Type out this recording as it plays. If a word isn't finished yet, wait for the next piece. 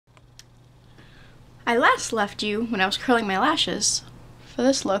I last left you when I was curling my lashes for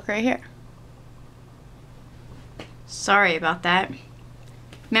this look right here. Sorry about that.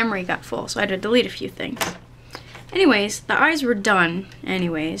 Memory got full, so I had to delete a few things. Anyways, the eyes were done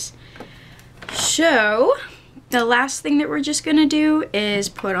anyways. So, the last thing that we're just gonna do is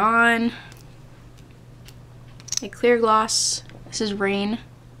put on a clear gloss. This is Rain.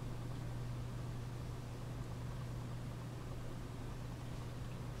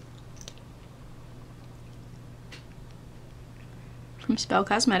 From Spell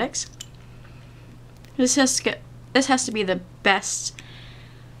Cosmetics. This has to be the best.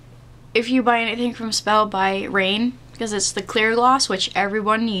 If you buy anything from Spell, buy Rain, because it's the clear gloss, which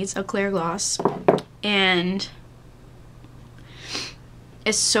everyone needs a clear gloss, and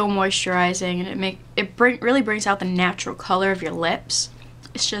it's so moisturizing, and really brings out the natural color of your lips.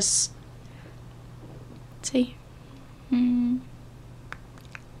 It's just, see. Okay,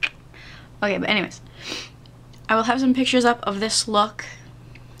 but anyways, I will have some pictures up of this look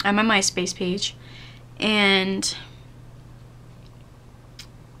on my MySpace page, and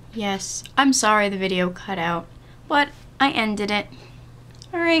yes, I'm sorry the video cut out, but I ended it.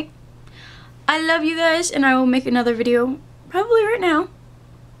 Alright, I love you guys, and I will make another video probably right now.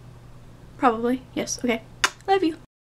 Probably, yes, okay. Love you.